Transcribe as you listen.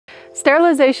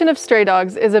Sterilization of stray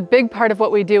dogs is a big part of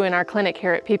what we do in our clinic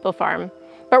here at People Farm,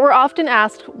 but we're often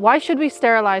asked, why should we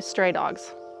sterilize stray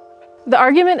dogs? The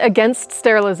argument against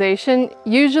sterilization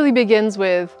usually begins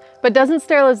with, but doesn't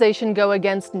sterilization go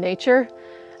against nature?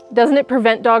 Doesn't it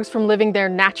prevent dogs from living their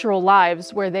natural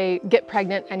lives where they get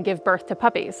pregnant and give birth to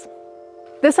puppies?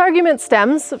 This argument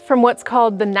stems from what's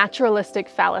called the naturalistic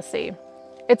fallacy.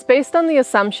 It's based on the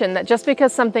assumption that just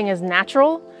because something is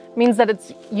natural means that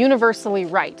it's universally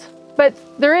right. But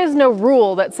there is no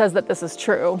rule that says that this is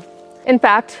true. In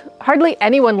fact, hardly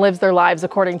anyone lives their lives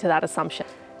according to that assumption.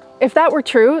 If that were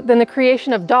true, then the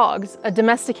creation of dogs, a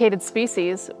domesticated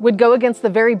species, would go against the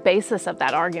very basis of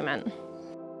that argument.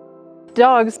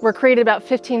 Dogs were created about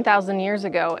 15,000 years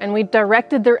ago, and we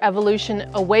directed their evolution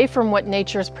away from what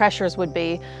nature's pressures would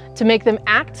be to make them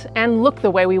act and look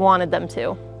the way we wanted them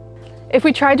to. If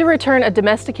we tried to return a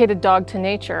domesticated dog to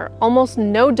nature, almost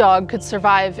no dog could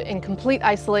survive in complete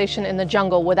isolation in the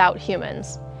jungle without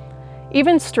humans.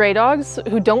 Even stray dogs,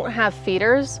 who don't have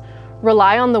feeders,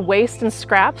 rely on the waste and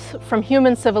scraps from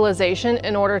human civilization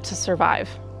in order to survive.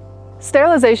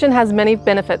 Sterilization has many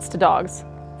benefits to dogs.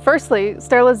 Firstly,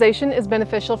 sterilization is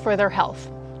beneficial for their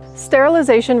health.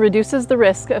 Sterilization reduces the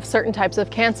risk of certain types of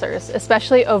cancers,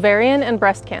 especially ovarian and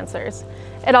breast cancers.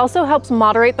 It also helps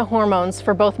moderate the hormones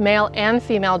for both male and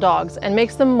female dogs and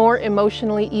makes them more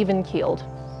emotionally even-keeled.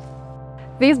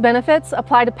 These benefits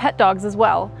apply to pet dogs as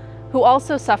well, who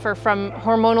also suffer from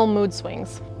hormonal mood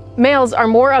swings. Males are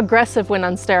more aggressive when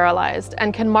unsterilized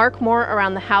and can mark more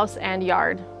around the house and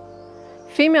yard.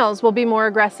 Females will be more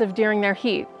aggressive during their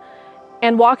heat,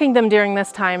 and walking them during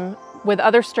this time with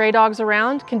other stray dogs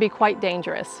around can be quite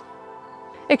dangerous.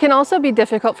 It can also be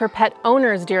difficult for pet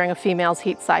owners during a female's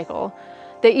heat cycle.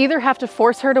 They either have to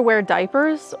force her to wear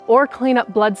diapers or clean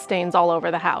up blood stains all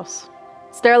over the house.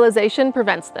 Sterilization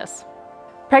prevents this.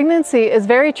 Pregnancy is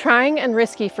very trying and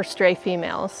risky for stray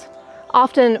females.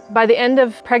 Often, by the end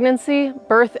of pregnancy,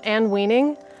 birth, and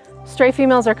weaning, stray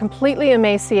females are completely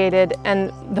emaciated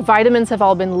and the vitamins have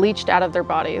all been leached out of their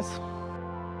bodies.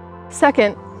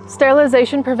 Second,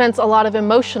 sterilization prevents a lot of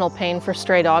emotional pain for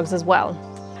stray dogs as well.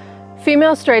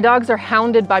 Female stray dogs are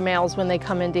hounded by males when they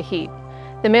come into heat.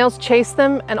 The males chase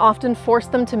them and often force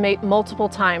them to mate multiple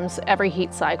times every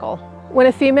heat cycle. When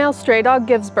a female stray dog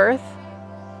gives birth,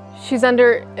 she's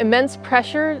under immense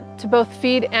pressure to both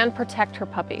feed and protect her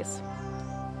puppies.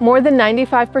 More than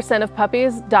 95% of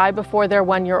puppies die before they're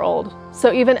 1 year old.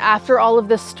 So even after all of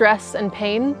this stress and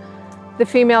pain, the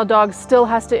female dog still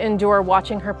has to endure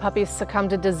watching her puppies succumb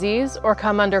to disease or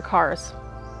come under cars.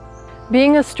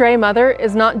 Being a stray mother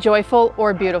is not joyful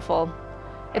or beautiful.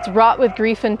 It's wrought with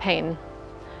grief and pain.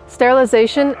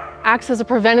 Sterilization acts as a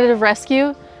preventative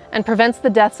rescue and prevents the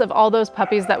deaths of all those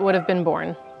puppies that would have been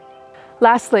born.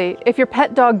 Lastly, if your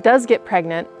pet dog does get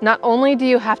pregnant, not only do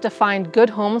you have to find good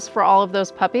homes for all of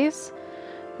those puppies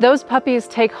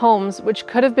take homes which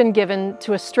could have been given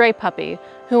to a stray puppy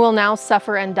who will now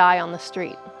suffer and die on the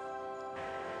street.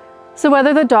 So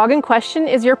whether the dog in question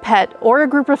is your pet or a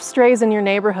group of strays in your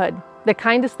neighborhood, the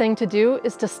kindest thing to do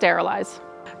is to sterilize.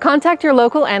 Contact your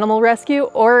local animal rescue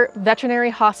or veterinary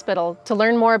hospital to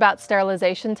learn more about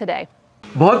sterilization today.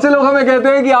 बहुत से लोग हमें कहते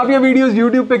हैं कि आप ये videos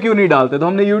YouTube पे क्यों नहीं डालते, तो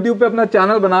हमने YouTube पे अपना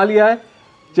चैनल बना लिया है।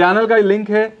 चैनल का लिंक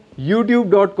है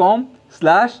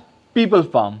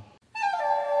youtube.com/peoplefarm।